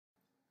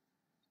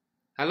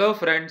Hello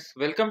friends,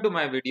 welcome to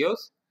my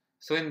videos.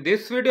 So in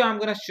this video I'm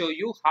going to show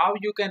you how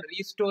you can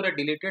restore a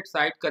deleted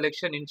site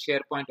collection in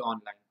SharePoint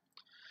Online.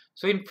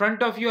 So in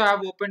front of you I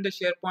have opened the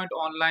SharePoint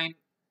Online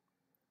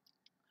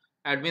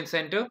admin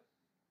center.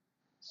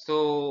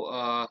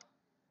 So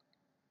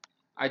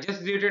I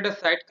just deleted a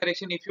site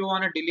collection. If you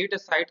want to delete a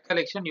site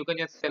collection, you can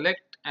just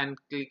select and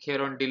click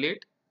here on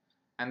delete,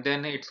 and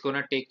then it's going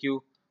to take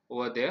you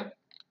over there.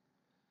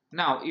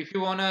 Now if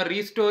you want to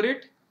restore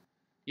it,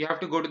 you have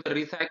to go to the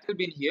recycle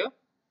bin here,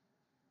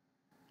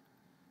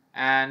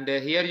 and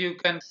here you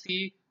can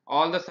see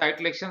all the site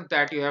collections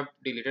that you have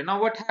deleted. Now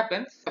what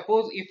happens,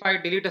 suppose if I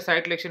delete a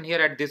site collection here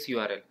at this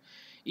URL,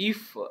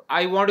 if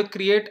I want to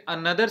create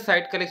another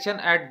site collection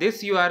at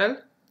this URL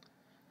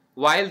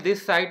while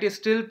this site is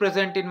still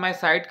present in my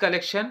site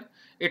collection,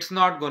 it's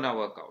not gonna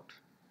work out.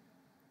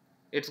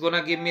 It's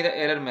gonna give me the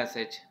error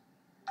message.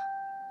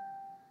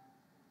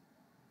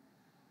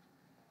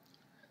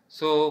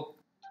 So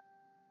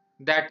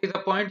that is a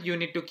point you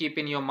need to keep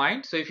in your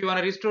mind. So if you want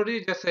to restore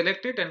it, just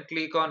select it and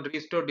click on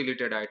restore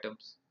deleted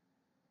items.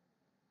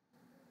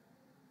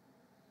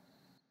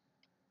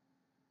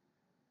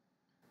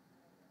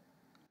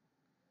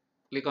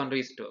 Click on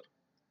restore.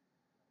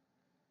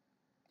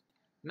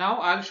 Now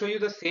I'll show you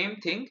the same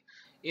thing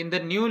in the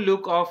new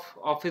look of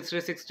Office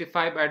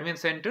 365 Admin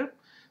Center.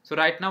 So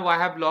right now I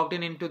have logged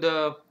in into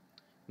the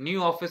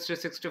new Office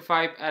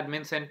 365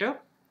 Admin Center.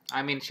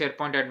 I mean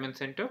SharePoint Admin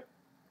Center.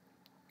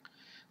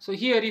 So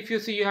here if you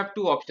see, you have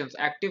two options: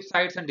 active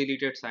sites and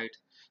deleted sites.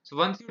 So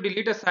once you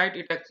delete a site,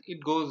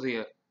 it goes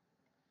here.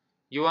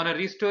 You want to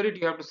restore it,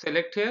 you have to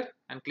select here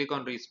and click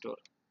on restore.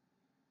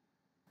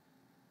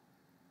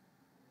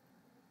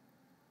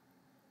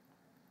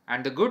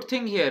 And the good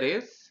thing here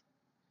is,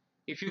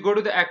 if you go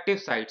to the active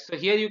sites, so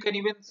here you can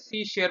even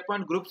see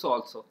SharePoint groups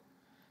also,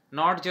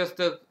 not just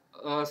the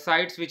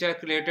sites which are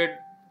created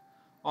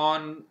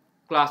on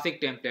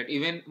classic template.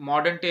 Even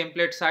modern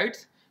template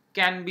sites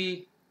can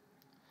be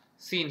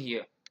seen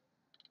here.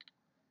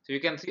 So you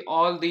can see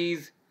all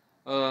these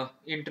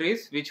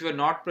entries which were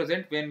not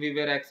present when we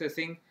were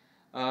accessing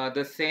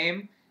the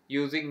same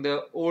using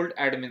the old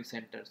admin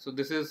center. So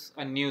this is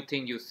a new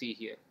thing you see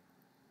here.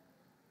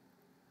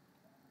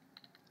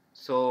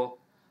 So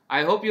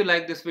I hope you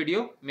like this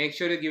video. Make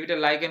sure you give it a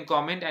like and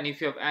comment, and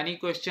if you have any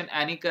question,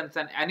 any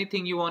concern,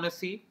 anything you want to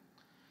see,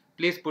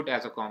 please put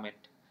as a comment.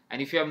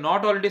 And if you have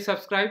not already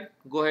subscribed,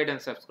 go ahead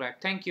and subscribe.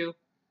 Thank you.